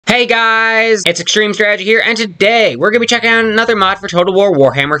Hey guys, it's Extreme Strategy here, and today we're going to be checking out another mod for Total War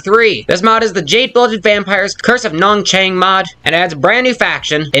Warhammer 3. This mod is the Jade Blooded Vampires Curse of Nongchang mod, and adds a brand new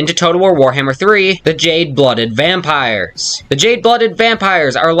faction into Total War Warhammer 3, the Jade Blooded Vampires. The Jade Blooded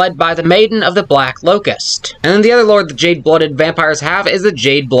Vampires are led by the Maiden of the Black Locust. And then the other lord the Jade Blooded Vampires have is the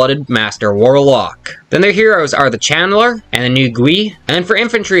Jade Blooded Master Warlock. Then their heroes are the Channeler and the New Gui, and then for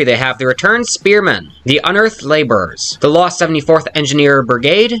infantry they have the Returned Spearmen, the Unearthed Laborers, the Lost 74th Engineer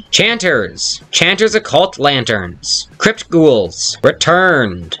Brigade, Chanters, Chanters Occult Lanterns, Crypt Ghouls,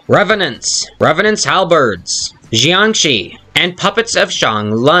 Returned, Revenants, Revenants Halberds, Jiangxi, and Puppets of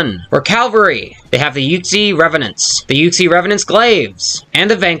Shang Lun. For cavalry, they have the Yuxi Revenants, the Yuxi Revenants Glaives, and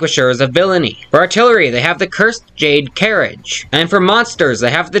the Vanquishers of Villainy. For artillery, they have the Cursed Jade Carriage. And for monsters,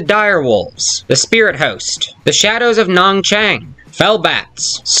 they have the Dire Wolves, the Spirit Host, the Shadows of Nongchang,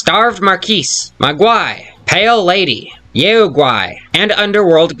 Fellbats, Starved Marquise, Maguai, Pale Lady, Yeoguai, and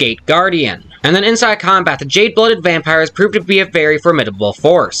Underworld Gate Guardian. And then inside combat, the Jade Blooded Vampires prove to be a very formidable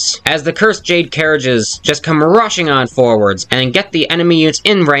force, as the Cursed Jade Carriages just come rushing on forwards and get the enemy units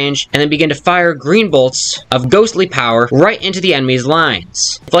in range, and then begin to fire green bolts of ghostly power right into the enemy's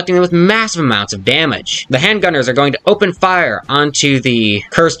lines, inflicting them with massive amounts of damage. The handgunners are going to open fire onto the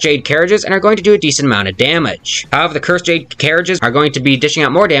Cursed Jade Carriages and are going to do a decent amount of damage. However, the Cursed Jade Carriages are going to be dishing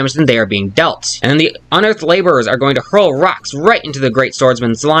out more damage than they are being dealt. And then the Unearthed Laborers are going to hurl rocks right into the Great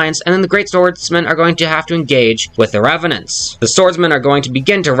Swordsman's lines, and then the Great Swordsmen are going to have to engage with the Revenants. The Swordsmen are going to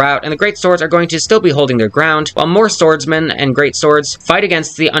begin to rout, and the Great Swords are going to still be holding their ground, while more Swordsmen and Great Swords fight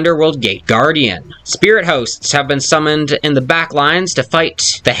against the Underworld Gate Guardian. Spirit Hosts have been summoned in the back lines to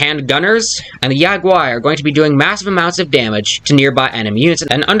fight the Handgunners, and the Yaguai are going to be doing massive amounts of damage to nearby enemy units,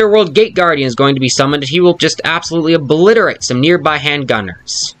 and Underworld Gate Guardian is going to be summoned, and he will just absolutely obliterate some nearby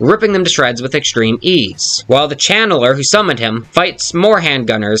Handgunners, ripping them to shreds with extreme ease. While the Channeler, who summoned him, fights more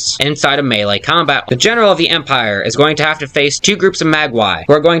Handgunners inside of melee combat. The General of the Empire is going to have to face two groups of Maguai,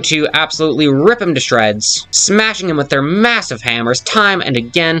 who are going to absolutely rip him to shreds, smashing him with their massive hammers time and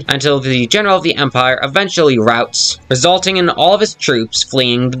again until the General of the Empire eventually routs, resulting in all of his troops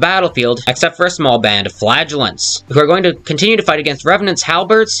fleeing the battlefield, except for a small band of Flagellants, who are going to continue to fight against Revenants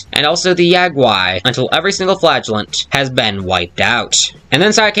Halberds and also the Yaguai until every single Flagellant has been wiped out. And then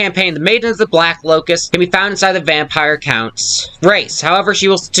inside campaign, the Maiden of the Black Locust can be found inside the Vampire Count's race. However, she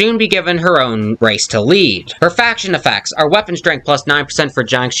will soon be given her own race to lead. Her faction effects are weapon strength plus 9% for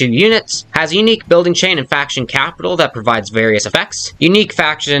Jiangxi units, has a unique building chain and faction capital that provides various effects. Unique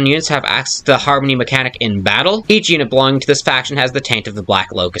faction units have access to the Harmony mechanic in battle. Each unit belonging to this faction has the Taint of the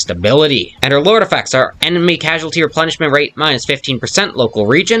Black Locust ability. And her lord effects are enemy casualty replenishment rate minus 15% local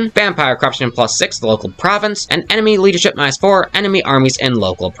region, vampire corruption plus 6 the local province, and enemy leadership minus 4 enemy armies in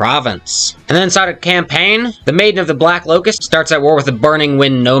local province. And then inside a campaign, the Maiden of the Black Locust starts at war with the Burning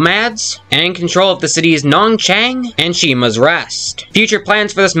Wind Nomads, and in control of the cities Nongchang and Shima's Rest. Future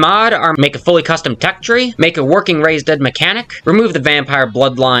plans for this mod are make a fully custom tech tree, make a working Raised Dead mechanic, remove the Vampire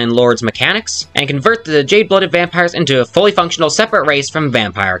Bloodline Lord's mechanics, and convert the Jade Blooded Vampires into a fully functional separate race from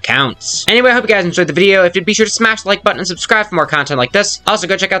Vampire Counts. Anyway, I hope you guys enjoyed the video. If you did, be sure to smash the like button and subscribe for more content like this. Also,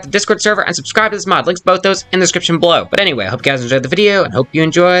 go check out the Discord server and subscribe to this mod. Links to both those in the description below. But anyway, I hope you guys enjoyed the video and hope you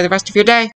enjoy the rest of your day.